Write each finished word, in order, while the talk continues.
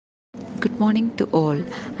Good morning to all.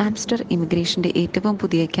 ആംസ്റ്റർ ഇമിഗ്രേഷന്റെ ഏറ്റവും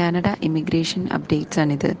പുതിയ Canada immigration updates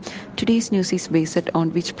ആണിത്. Today's news is based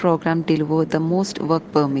on which program deliver the most work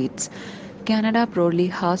permits. Canada broadly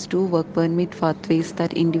has two work permit pathways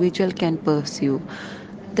that individual can pursue.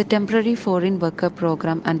 The Temporary Foreign Worker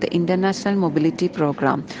Program and the International Mobility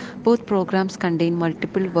Program. Both programs contain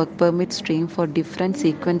multiple work permit streams for different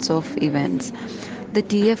sequence of events. The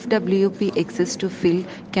TFWP exists to fill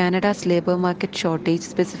Canada's labour market shortage,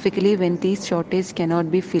 specifically when these shortages cannot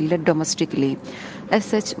be filled domestically. As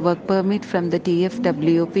such, work permit from the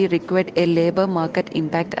TFWP required a labour market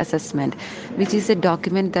impact assessment, which is a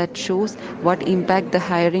document that shows what impact the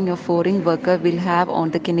hiring of foreign worker will have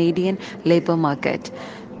on the Canadian labour market.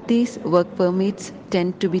 These work permits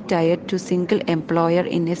tend to be tied to single employer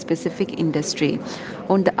in a specific industry.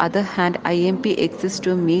 On the other hand, IMP exists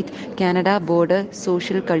to meet Canada border,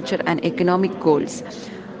 social, culture and economic goals.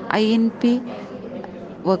 INP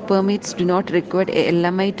work permits do not require a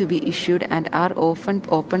LMI to be issued and are often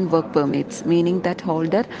open work permits, meaning that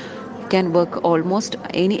holder can work almost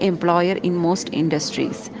any employer in most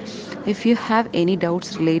industries. If you have any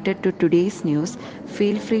doubts related to today's news,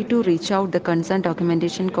 feel free to reach out the concerned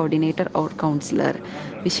documentation coordinator or counselor.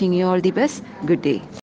 Wishing you all the best. Good day.